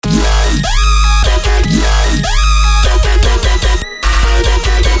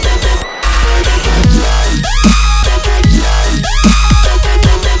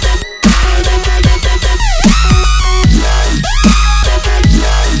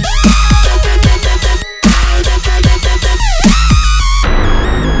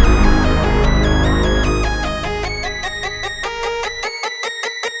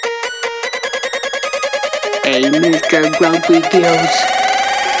Rugby girls.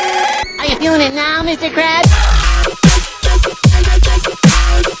 Are you feeling it now, Mr. Krabs?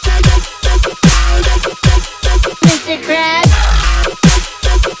 Mr. Krabs?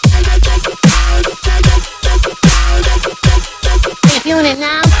 Are you feeling it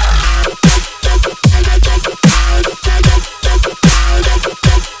now?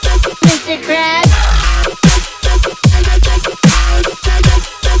 Mr. Krabs?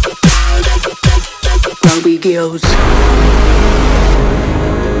 Rugby girls.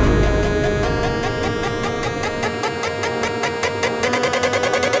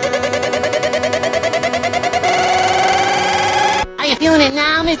 Are you feeling it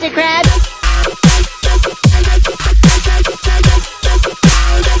now, Mr. Krabs?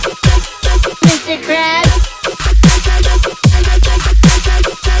 Mr. Krabs?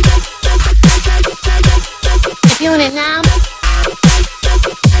 You feeling it now?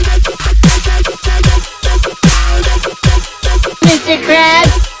 Mr.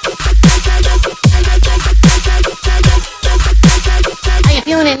 Krabs? Are you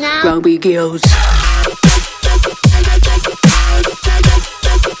feeling it now? Rugby girls.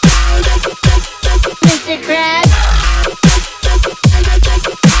 Mr. Krabs?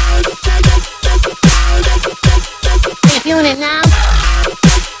 Are you feeling it now?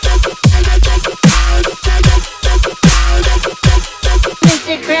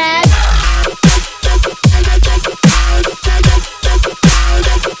 Mr. Krabs?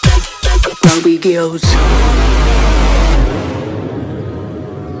 Rugby girls.